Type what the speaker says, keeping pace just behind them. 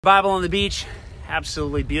Bible on the beach,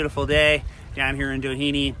 absolutely beautiful day down here in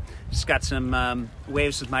Doheny. Just got some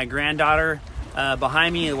waves with my granddaughter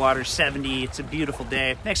behind me. The water's 70. It's a beautiful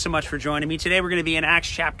day. Thanks so much for joining me. Today we're going to be in Acts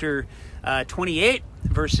chapter 28,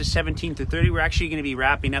 verses 17 through 30. We're actually going to be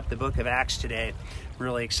wrapping up the book of Acts today. I'm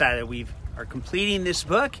really excited. We are completing this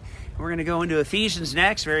book. We're going to go into Ephesians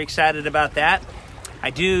next. Very excited about that. I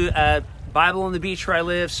do Bible on the beach where I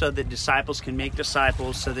live so that disciples can make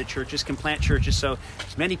disciples, so that churches can plant churches, so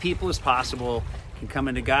as many people as possible can come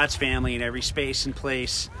into God's family in every space and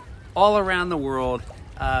place all around the world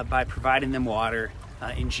by providing them water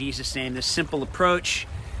in Jesus' name. This simple approach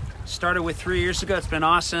started with 3 years ago. It's been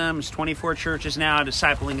awesome. It's 24 churches now,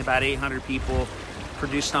 discipling about 800 people,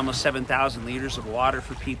 produced almost 7,000 liters of water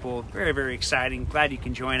for people. Very, very exciting. Glad you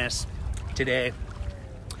can join us today.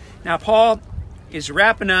 Now, Paul is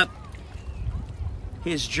wrapping up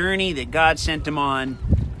his journey that God sent him on,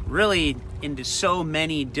 really into so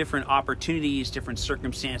many different opportunities, different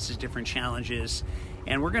circumstances, different challenges.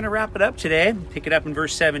 And we're going to wrap it up today. Pick it up in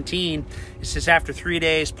verse 17. It says, after 3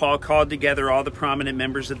 days, Paul called together all the prominent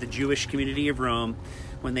members of the Jewish community of Rome.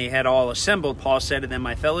 When they had all assembled, Paul said to them,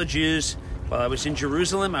 my fellow Jews, while I was in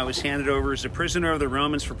Jerusalem, I was handed over as a prisoner of the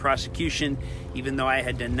Romans for prosecution, even though I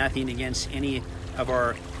had done nothing against any of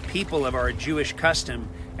our people of our Jewish custom.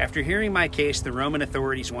 After hearing my case, the Roman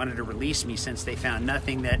authorities wanted to release me since they found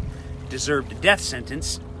nothing that deserved a death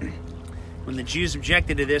sentence. When the Jews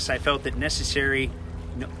objected to this, I felt it necessary,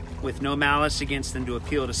 with no malice against them, to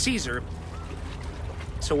appeal to Caesar.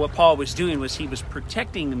 So what Paul was doing was he was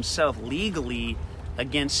protecting himself legally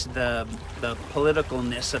against the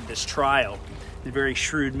politicalness of this trial. A very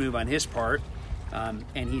shrewd move on his part.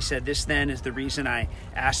 And he said, this then is the reason I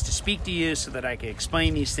asked to speak to you, so that I could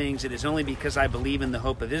explain these things. It is only because I believe in the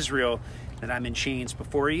hope of Israel that I'm in chains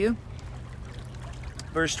before you.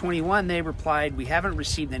 Verse 21, they replied, we haven't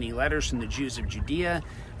received any letters from the Jews of Judea,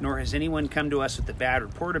 nor has anyone come to us with a bad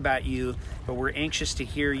report about you, but we're anxious to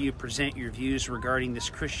hear you present your views regarding this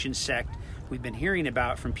Christian sect we've been hearing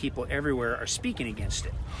about from people everywhere are speaking against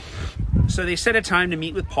it. So they set a time to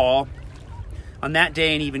meet with Paul. On that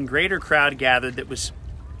day, an even greater crowd gathered that was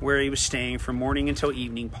where he was staying from morning until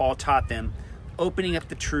evening. Paul taught them, opening up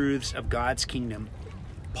the truths of God's kingdom.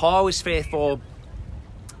 Paul was faithful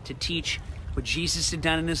to teach what Jesus had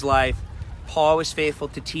done in his life. Paul was faithful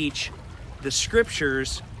to teach the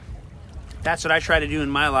scriptures. That's what I try to do in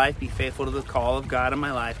my life, be faithful to the call of God in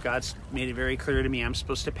my life. God's made it very clear to me I'm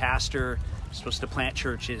supposed to pastor, I'm supposed to plant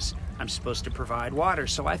churches, I'm supposed to provide water.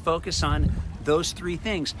 So I focus on those three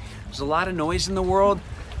things. There's a lot of noise in the world,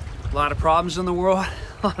 a lot of problems in the world,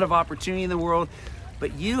 a lot of opportunity in the world,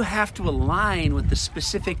 but you have to align with the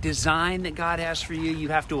specific design that God has for you. You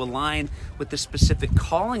have to align with the specific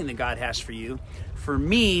calling that God has for you. For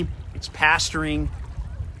me, it's pastoring,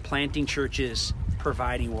 planting churches,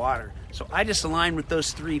 providing water. So I just align with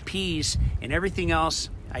those three P's, and everything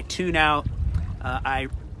else I tune out, I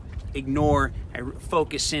ignore, I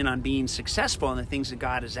focus in on being successful in the things that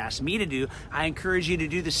God has asked me to do. I encourage you to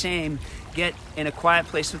do the same. Get in a quiet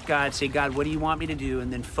place with God. Say, God, what do you want me to do?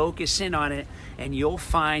 And then focus in on it, and you'll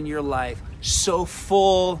find your life so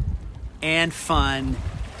full and fun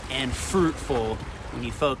and fruitful when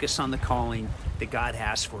you focus on the calling that God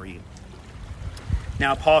has for you.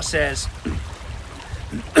 Now, Paul says,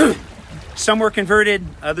 some were converted,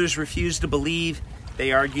 others refused to believe.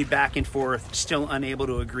 They argued back and forth, still unable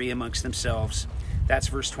to agree amongst themselves. That's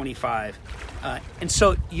verse 25. And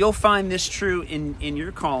so you'll find this true in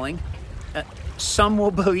your calling. Some will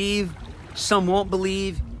believe, some won't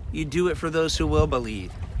believe. You do it for those who will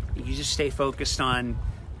believe. You just stay focused on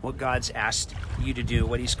what God's asked you to do,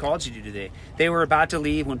 what he's called you to do today. They were about to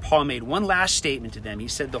leave when Paul made one last statement to them. He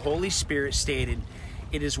said, the Holy Spirit stated,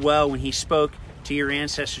 it is well when he spoke to your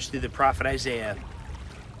ancestors through the prophet Isaiah.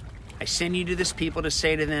 I send you to this people to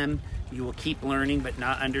say to them, you will keep learning but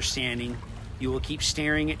not understanding. You will keep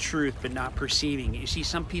staring at truth but not perceiving. You see,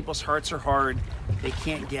 some people's hearts are hard. They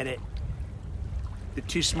can't get it. They're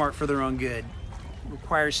too smart for their own good. It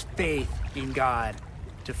requires faith in God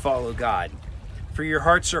to follow God. For your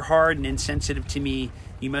hearts are hard and insensitive to me.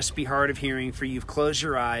 You must be hard of hearing, for you've closed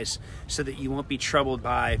your eyes so that you won't be troubled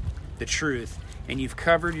by the truth. And you've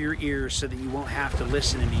covered your ears so that you won't have to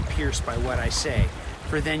listen and be pierced by what I say.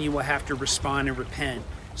 For then you will have to respond and repent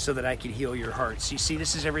so that I can heal your hearts. You see,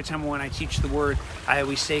 this is every time when I teach the word, I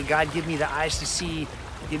always say, God, give me the eyes to see,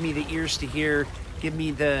 give me the ears to hear, give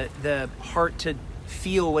me the heart to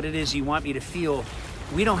feel what it is you want me to feel.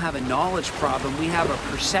 We don't have a knowledge problem. We have a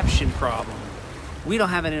perception problem. We don't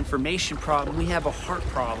have an information problem. We have a heart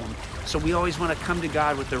problem. So we always want to come to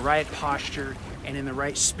God with the right posture and in the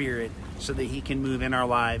right spirit so that he can move in our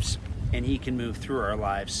lives and he can move through our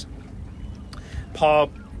lives.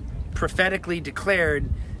 Paul prophetically declared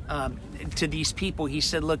to these people, he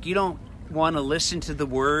said, look, you don't want to listen to the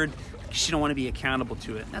word because you don't want to be accountable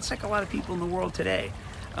to it. And that's like a lot of people in the world today.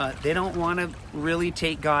 They don't want to really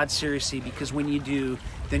take God seriously, because when you do,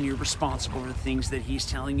 then you're responsible for the things that he's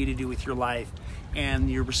telling you to do with your life, and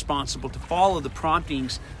you're responsible to follow the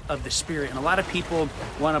promptings of the Spirit. And a lot of people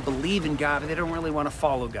want to believe in God, but they don't really want to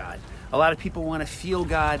follow God. A lot of people want to feel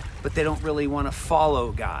God, but they don't really want to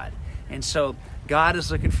follow God. And so God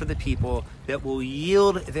is looking for the people that will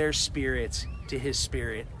yield their spirits to his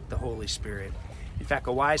Spirit, the Holy Spirit. In fact,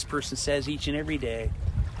 a wise person says each and every day,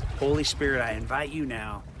 Holy Spirit, I invite you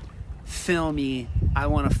now. Fill me. I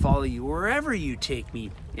want to follow you wherever you take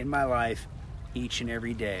me in my life each and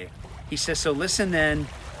every day. He says, so listen then,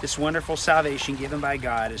 this wonderful salvation given by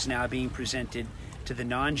God is now being presented to the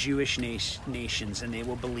non-Jewish nations, and they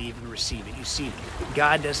will believe and receive it. You see,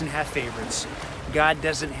 God doesn't have favorites. God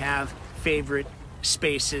doesn't have favorite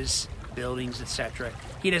spaces, buildings, etc.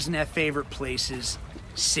 He doesn't have favorite places,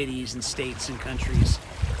 cities and states and countries.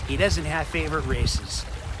 He doesn't have favorite races.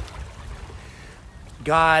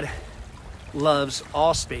 God loves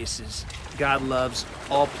all spaces. God loves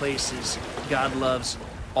all places. God loves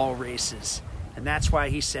all races. And that's why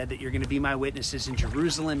he said that you're going to be my witnesses in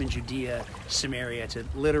Jerusalem and Judea, Samaria, to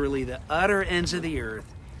literally the utter ends of the earth.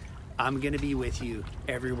 I'm going to be with you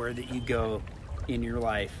everywhere that you go in your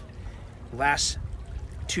life. Last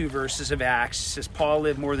two verses of Acts says, Paul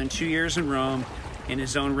lived more than 2 years in Rome in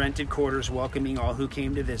his own rented quarters, welcoming all who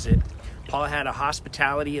came to visit. Paul had a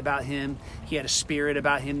hospitality about him. He had a spirit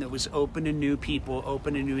about him that was open to new people,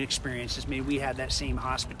 open to new experiences. May we have that same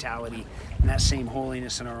hospitality and that same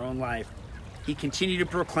holiness in our own life. He continued to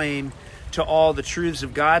proclaim to all the truths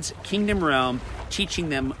of God's kingdom realm, teaching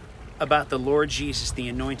them about the Lord Jesus, the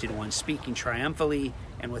Anointed One, speaking triumphantly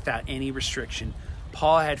and without any restriction.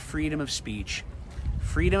 Paul had freedom of speech.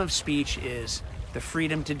 Freedom of speech is the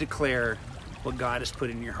freedom to declare what God has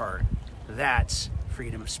put in your heart. That's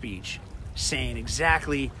freedom of speech. Saying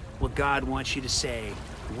exactly what God wants you to say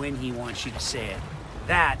when he wants you to say it.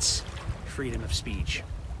 That's freedom of speech.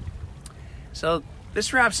 So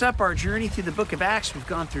this wraps up our journey through the book of Acts. We've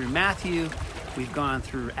gone through Matthew. We've gone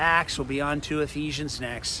through Acts. We'll be on to Ephesians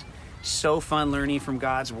next. So fun learning from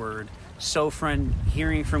God's word. So fun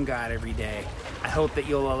hearing from God every day. I hope that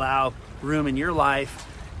you'll allow room in your life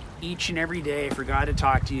each and every day for God to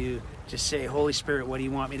talk to you. Just say, Holy Spirit, what do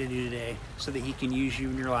you want me to do today? So that he can use you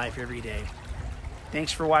in your life every day.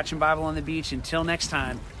 Thanks for watching Bible on the Beach. Until next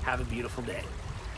time, have a beautiful day.